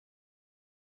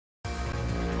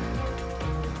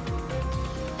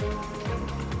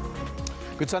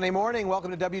Good Sunday morning. Welcome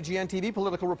to WGN-TV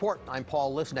Political Report. I'm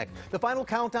Paul Lisnek. The final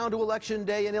countdown to Election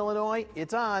Day in Illinois,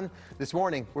 it's on. This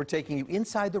morning, we're taking you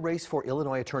inside the race for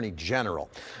Illinois Attorney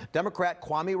General. Democrat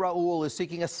Kwame Raoul is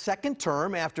seeking a second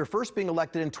term after first being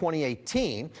elected in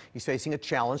 2018. He's facing a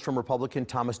challenge from Republican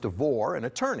Thomas DeVore, an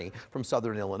attorney from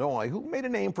Southern Illinois, who made a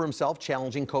name for himself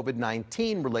challenging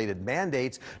COVID-19 related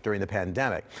mandates during the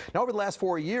pandemic. Now, over the last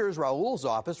 4 years, Raoul's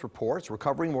office reports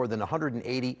recovering more than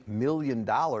 $180 million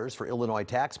for Illinois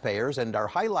taxpayers and are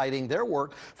highlighting their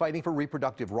work fighting for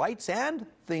reproductive rights and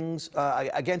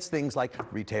against things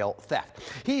like retail theft.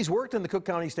 He's worked in the Cook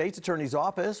County State's Attorney's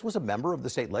Office, was a member of the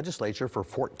state legislature for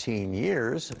 14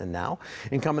 years, and now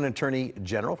Incumbent Attorney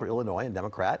General for Illinois and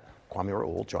Democrat Kwame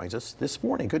Raoul joins us this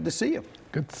morning. Good to see you.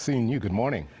 Good seeing you. Good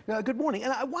morning. Good morning.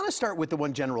 And I want to start with the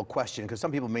one general question, because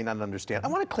some people may not understand. I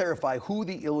want to clarify who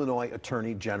the Illinois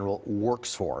Attorney General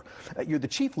works for. You're the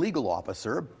chief legal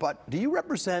officer, but do you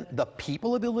represent the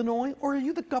people of Illinois, or are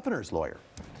you the governor's lawyer?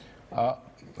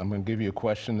 I'm going to give you a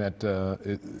question that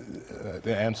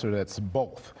the answer that's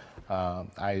both.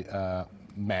 I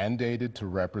mandated to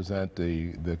represent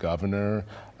the governor,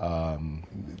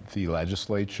 the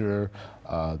legislature,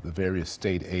 the various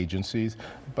state agencies,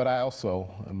 but I also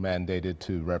mandated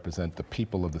to represent the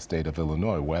people of the state of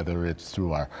Illinois, whether it's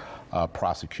through our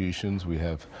prosecutions. We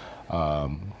have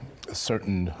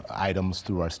certain items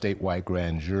through our statewide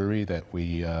grand jury that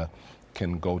we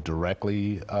can go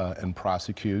directly and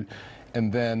prosecute.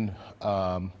 And then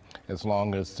as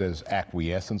long as there's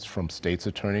acquiescence from state's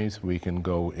attorneys, we can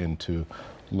go into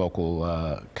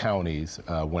local counties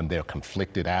when they're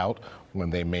conflicted out, when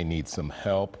they may need some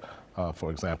help.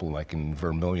 For example, like in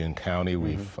Vermilion County,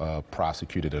 we've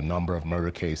prosecuted a number of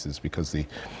murder cases because the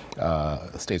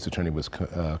state's attorney was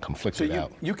conflicted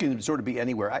out. You can sort of be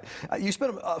anywhere. You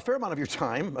spent a fair amount of your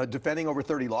time defending over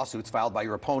 30 lawsuits filed by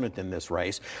your opponent in this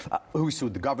race, who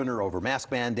sued the governor over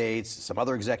mask mandates, some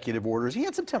other executive orders. He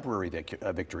had some temporary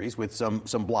victories with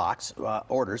some blocks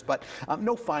orders, but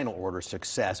no final order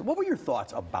success. What were your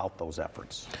thoughts about those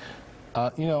efforts?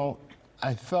 You know,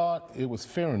 I thought it was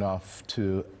fair enough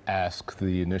to ask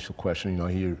the initial question. You know,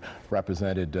 he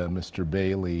represented Mr.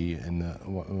 Bailey in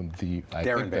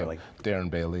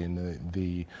Darren Bailey in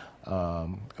the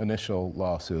initial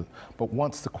lawsuit. But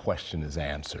once the question is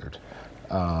answered,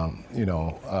 you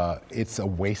know, it's a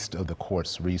waste of the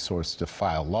court's resource to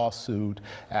file lawsuit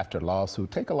after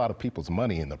lawsuit, take a lot of people's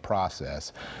money in the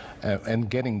process, and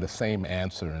getting the same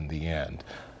answer in the end.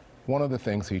 One of the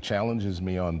things he challenges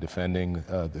me on defending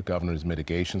the governor's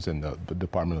mitigations and the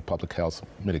Department of Public Health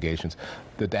mitigations.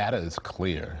 The data is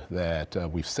clear that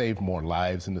we've saved more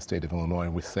lives in the state of Illinois,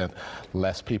 and we sent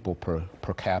less people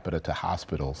per capita to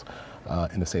hospitals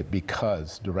in the state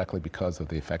directly because of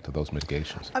the effect of those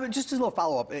mitigations. I mean, just a little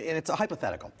follow-up, and it's a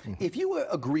hypothetical. If you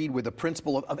agreed with the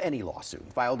principle of any lawsuit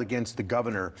filed against the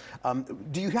governor,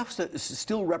 do you have to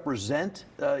still represent,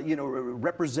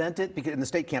 represent it? Because, and the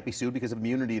state can't be sued because of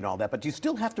immunity and all that, but do you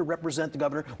still have to represent the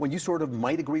governor when you sort of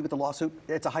might agree with the lawsuit?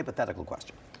 It's a hypothetical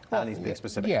question. Well, needs to be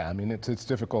specific. Yeah, I mean, it's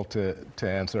difficult to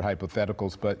answer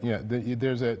hypotheticals, but yeah,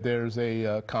 there's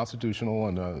a constitutional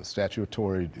and a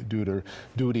statutory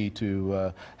duty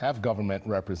to have government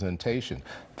representation.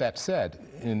 That said,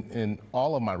 in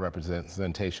all of my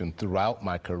representation throughout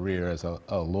my career as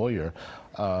a lawyer,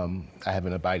 I have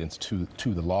an abidance to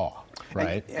the law.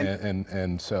 Right,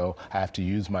 and so I have to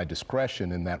use my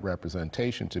discretion in that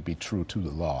representation to be true to the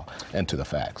law and to the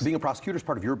facts. Being a prosecutor is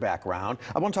part of your background.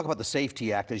 I want to talk about the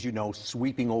SAFE-T Act, as you know,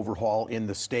 sweeping overhaul in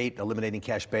the state, eliminating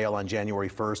cash bail on January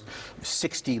 1st.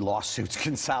 60 lawsuits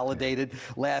consolidated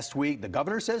last week. The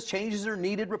governor says changes are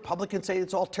needed. Republicans say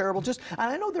it's all terrible. And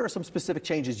I know there are some specific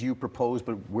changes you propose,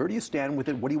 but where do you stand with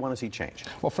it? What do you want to see change?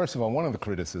 Well, first of all, one of the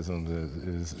criticisms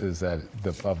is that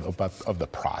of the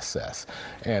process,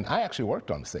 and I actually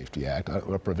worked on the SAFE-T Act,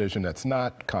 a provision that's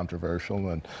not controversial,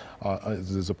 and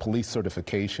there's a police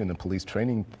certification and police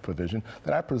training provision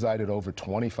that I presided over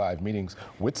 25 meetings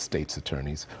with state's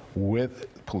attorneys, with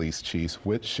police chiefs,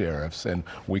 with sheriffs, and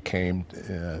we came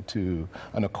to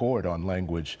an accord on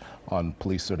language on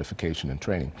police certification and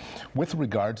training. With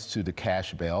regards to the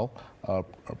cash bail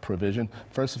provision,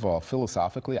 first of all,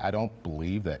 philosophically, I don't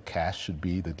believe that cash should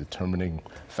be the determining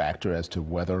factor as to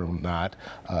whether or not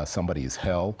somebody is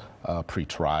held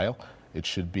pre-trial. It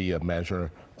should be a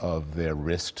measure of their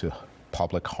risk to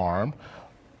public harm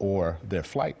or their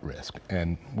flight risk,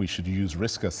 and we should use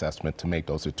risk assessment to make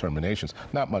those determinations,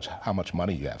 not how much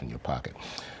money you have in your pocket.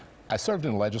 I served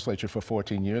in the legislature for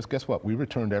 14 years. Guess what? We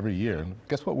returned every year. And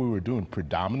guess what we were doing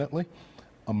predominantly?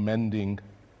 Amending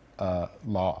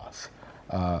laws.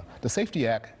 The SAFE-T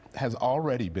Act has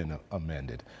already been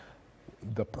amended.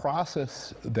 the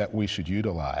process that we should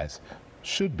utilize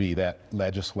should be that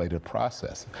legislative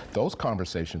process. Those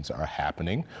conversations are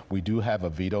happening. We do have a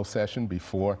veto session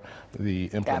before the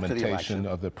implementation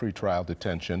of the pretrial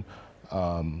detention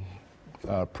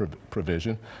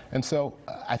provision. And so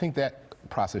I think that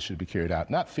process should be carried out.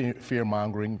 Not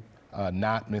fear-mongering,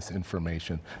 not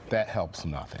misinformation. That helps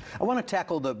nothing. I want to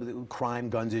tackle the crime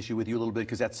guns issue with you a little bit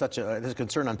because that's such a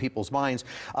concern on people's minds.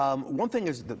 One thing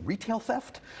is the retail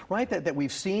theft, right, that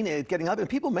we've seen it getting up, and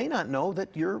people may not know that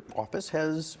your office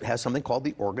has something called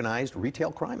the Organized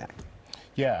Retail Crime Act.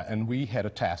 Yeah, and we had a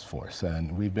task force,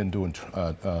 and we've been doing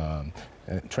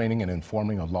training and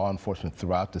informing of law enforcement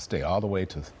throughout the state, all the way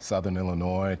to southern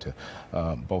Illinois, to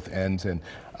both ends. And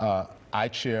I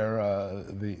chair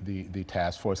the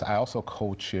task force. I also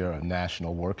co-chair a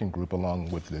national working group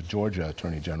along with the Georgia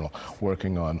Attorney General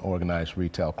working on organized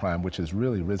retail crime, which has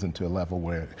really risen to a level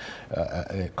where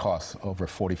it costs over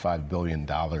 $45 billion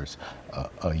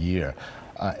a year.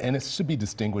 And it's to be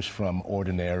distinguished from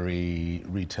ordinary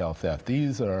retail theft.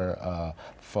 These are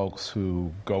folks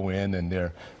who go in and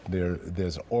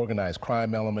there's an organized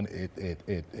crime element.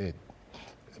 It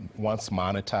once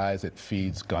monetized, it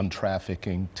feeds gun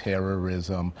trafficking,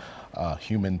 terrorism,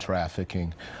 human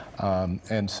trafficking.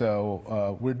 And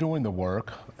so we're doing the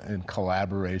work in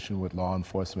collaboration with law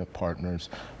enforcement partners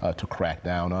to crack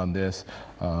down on this.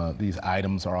 These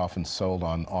items are often sold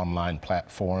on online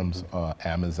platforms,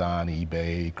 Amazon,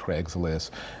 eBay,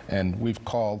 Craigslist, and we've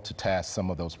called to task some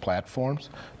of those platforms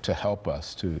to help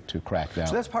us to crack down.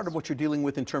 So that's part of what you're dealing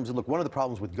with in terms of, look, one of the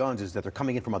problems with guns is that they're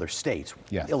coming in from other states.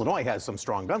 Yes. Illinois has some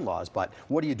strong gun laws, but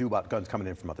what do you do about guns coming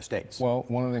in from other states? Well,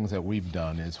 one of the things that we've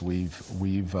done is we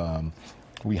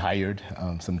hired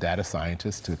some data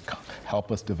scientists to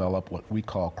help us develop what we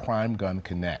call Crime Gun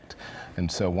Connect. And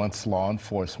so once law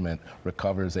enforcement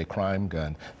recovers a crime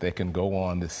gun, they can go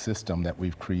on this system that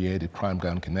we've created, Crime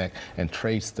Gun Connect, and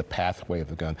trace the pathway of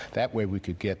the gun. That way we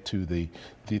could get to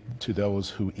to those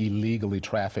who illegally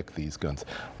traffic these guns.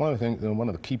 One of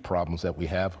the key problems that we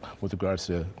have with regards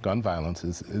to gun violence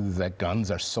is that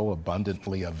guns are so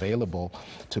abundantly available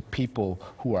to people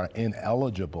who are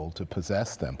ineligible to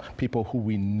possess them, people who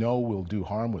we know will do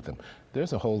harm with them.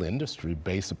 There's a whole industry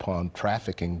based upon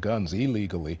trafficking guns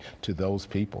illegally to those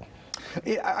people.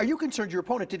 Are you concerned? Your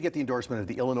opponent did get the endorsement of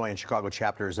the Illinois and Chicago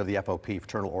chapters of the FOP,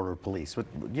 Fraternal Order of Police. Do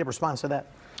you have a response to that?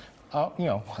 You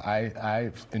know,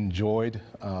 I've enjoyed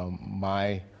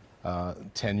my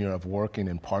tenure of working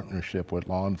in partnership with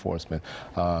law enforcement.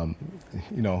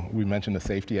 You know, we mentioned the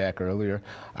Safety Act earlier.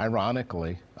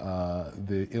 Ironically,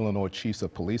 the Illinois Chiefs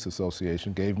of Police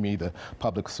Association gave me the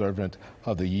Public Servant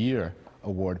of the Year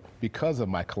award because of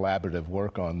my collaborative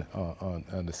work on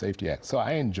the Safety Act. So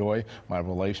I enjoy my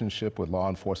relationship with law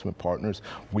enforcement partners.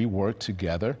 We work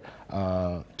together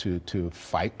to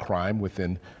fight crime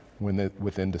within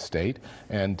the state.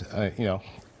 And you know,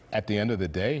 at the end of the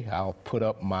day, I'll put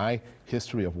up my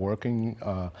history of working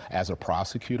as a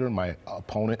prosecutor. My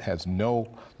opponent has no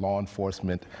law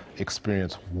enforcement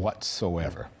experience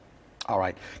whatsoever. All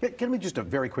right. Give me just a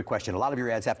very quick question. A lot of your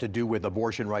ads have to do with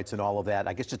abortion rights and all of that.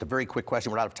 I guess just a very quick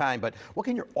question. We're out of time, but what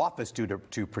can your office do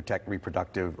to protect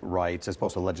reproductive rights as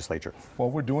opposed to the legislature?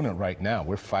 Well, we're doing it right now.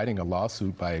 We're fighting a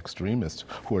lawsuit by extremists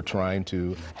who are trying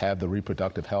to have the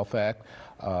Reproductive Health Act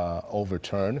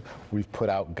overturned. We've put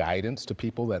out guidance to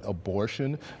people that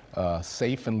abortion,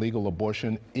 safe and legal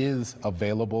abortion, is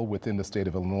available within the state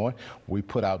of Illinois. We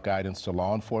put out guidance to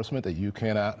law enforcement that you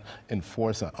cannot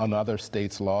enforce another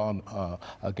state's law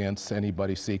against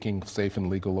anybody seeking safe and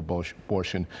legal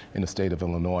abortion in the state of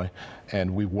Illinois. And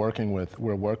we're working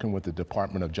with the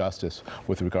Department of Justice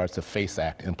with regards to FACE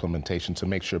Act implementation to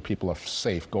make sure people are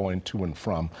safe going to and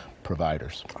from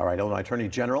providers. All right, Illinois Attorney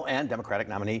General and Democratic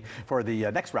nominee for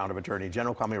the next round of Attorney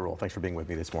General, Kwame Raoul. Thanks for being with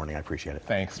me this morning. I appreciate it.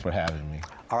 Thanks for having me.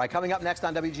 All right, coming up next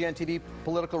on WGN-TV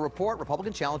Political Report,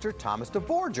 Republican challenger Thomas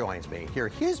DeVore joins me. Hear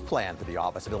his plan for the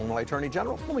office of Illinois Attorney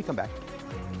General when we come back.